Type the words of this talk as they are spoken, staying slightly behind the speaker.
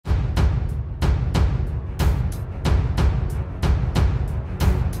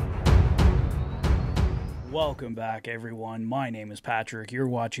Welcome back, everyone. My name is Patrick. You're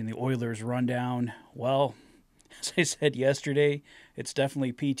watching the Oilers Rundown. Well, as I said yesterday, it's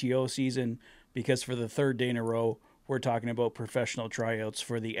definitely PTO season because for the third day in a row, we're talking about professional tryouts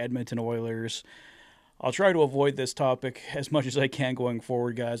for the Edmonton Oilers. I'll try to avoid this topic as much as I can going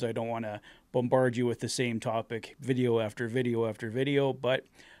forward, guys. I don't want to bombard you with the same topic video after video after video, but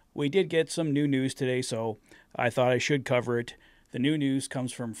we did get some new news today, so I thought I should cover it. The new news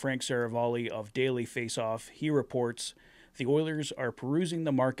comes from Frank Saravalli of Daily Faceoff. He reports the Oilers are perusing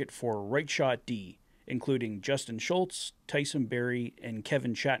the market for right shot D, including Justin Schultz, Tyson Barrie, and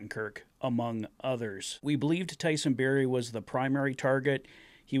Kevin Shattenkirk, among others. We believed Tyson Barrie was the primary target.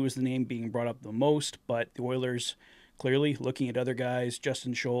 He was the name being brought up the most, but the Oilers clearly looking at other guys,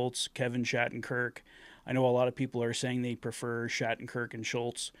 Justin Schultz, Kevin Shattenkirk. I know a lot of people are saying they prefer Shattenkirk and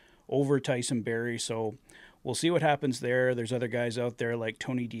Schultz over Tyson Barrie, so we'll see what happens there. There's other guys out there like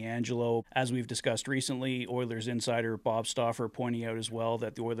Tony DeAngelo. As we've discussed recently, Oilers insider Bob Stauffer pointing out as well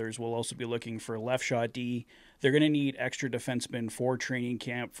that the Oilers will also be looking for left shot D. They're going to need extra defensemen for training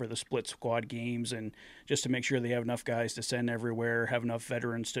camp for the split squad games and just to make sure they have enough guys to send everywhere, have enough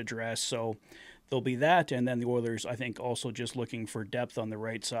veterans to dress. So there'll be that, and then the Oilers, I think, also just looking for depth on the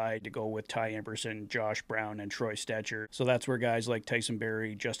right side to go with Ty Emberson, Josh Brown, and Troy Stetcher. So that's where guys like Tyson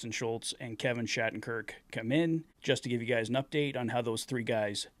Barrie, Justin Schultz, and Kevin Shattenkirk come in. Just to give you guys an update on how those three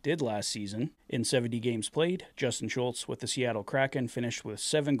guys did last season. In 70 games played, Justin Schultz with the Seattle Kraken finished with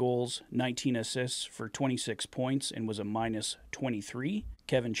 7 goals, 19 assists for 26 points, and was a minus 23.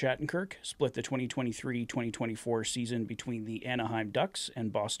 Kevin Shattenkirk split the 2023-2024 season between the Anaheim Ducks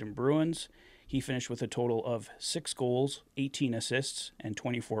and Boston Bruins. He finished with a total of 6 goals, 18 assists, and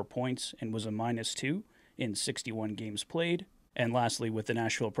 24 points, and was a minus 2 in 61 games played. And lastly, with the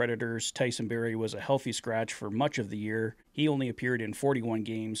Nashville Predators, Tyson Barrie was a healthy scratch for much of the year. He only appeared in 41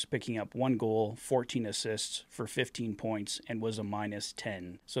 games, picking up 1 goal, 14 assists for 15 points, and was a minus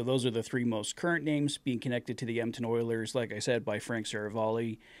 10. So those are the 3 most current names being connected to the Edmonton Oilers, like I said, by Frank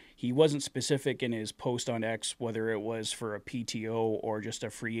Saravalli. He wasn't specific in his post on X whether it was for a PTO or just a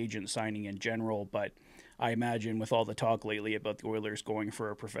free agent signing in general, but I imagine with all the talk lately about the Oilers going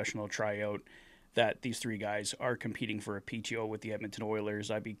for a professional tryout, that these 3 guys are competing for a PTO with the Edmonton Oilers.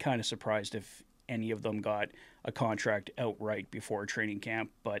 I'd be kind of surprised if any of them got a contract outright before training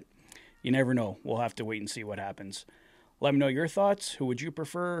camp, but you never know. We'll have to wait and see what happens. Let me know your thoughts. Who would you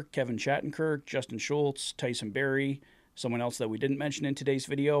prefer? Kevin Shattenkirk, Justin Schultz, Tyson Barrie, someone else that we didn't mention in today's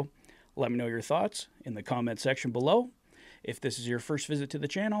video? Let me know your thoughts in the comment section below. If this is your first visit to the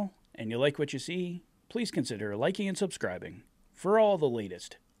channel and you like what you see, please consider liking and subscribing for all the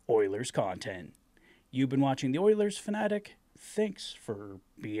latest Oilers content. You've been watching the Oilers Fanatic. Thanks for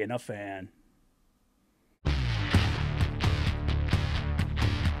being a fan.